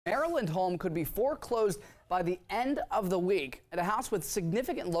Maryland home could be foreclosed by the end of the week at a house with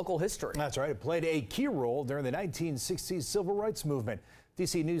significant local history. That's right. It played a key role during the 1960s civil rights movement.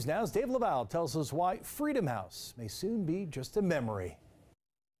 DC News Now's Dave Laval tells us why Freedom House may soon be just a memory.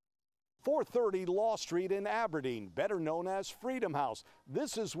 430 Law Street in Aberdeen, better known as Freedom House.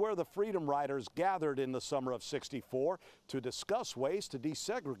 This is where the Freedom Riders gathered in the summer of '64 to discuss ways to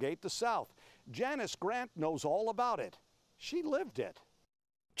desegregate the South. Janice Grant knows all about it. She lived it.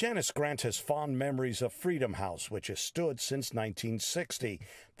 Janice Grant has fond memories of Freedom House, which has stood since 1960.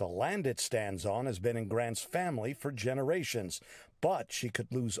 The land it stands on has been in Grant's family for generations, but she could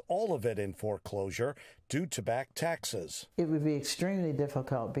lose all of it in foreclosure due to back taxes. It would be extremely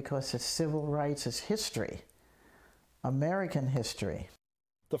difficult because it's civil rights, it's history, American history.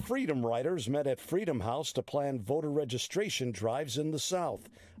 The Freedom Riders met at Freedom House to plan voter registration drives in the South,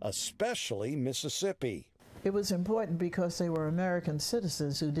 especially Mississippi. It was important because they were American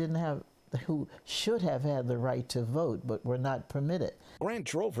citizens who should have had the right to vote but were not permitted. Grant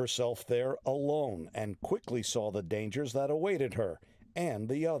drove herself there alone and quickly saw the dangers that awaited her and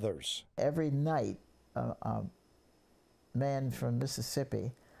the others. Every night, a man from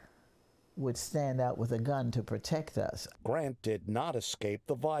Mississippi would stand out with a gun to protect us. Grant did not escape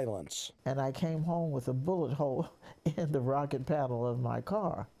the violence. And I came home with a bullet hole in the rocket panel of my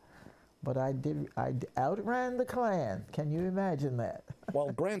car. But I outran the Klan. Can you imagine that? While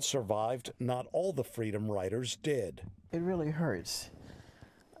Grant survived, not all the Freedom Riders did. It really hurts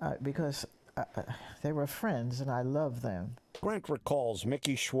because they were friends and I loved them. Grant recalls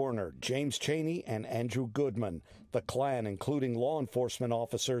Mickey Schwerner, James Chaney, and Andrew Goodman. The Klan, including law enforcement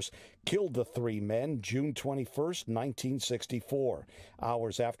officers, killed the three men June 21st, 1964,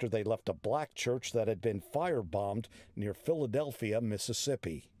 hours after they left a black church that had been firebombed near Philadelphia,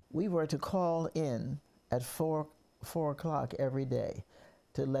 Mississippi. We were to call in at 4 o'clock every day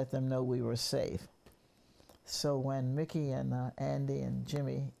to let them know we were safe. So when Mickey and Andy and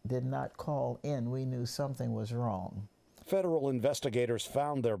Jimmy did not call in, we knew something was wrong. Federal investigators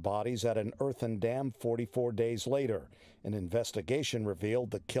found their bodies at an earthen dam 44 days later. An investigation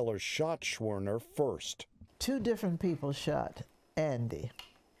revealed the killer shot Schwerner first. 2 different people shot Andy,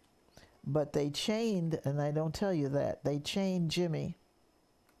 but they chained, and I don't tell you that, they chained Jimmy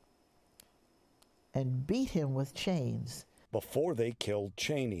and beat him with chains. Before they killed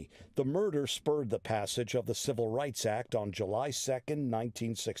Chaney. The murder spurred the passage of the Civil Rights Act on July 2nd,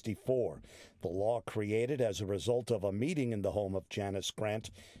 1964. The law created as a result of a meeting in the home of Janice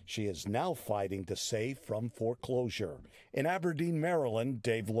Grant. She is now fighting to save from foreclosure. In Aberdeen, Maryland,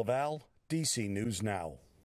 Dave Laval, DC News Now.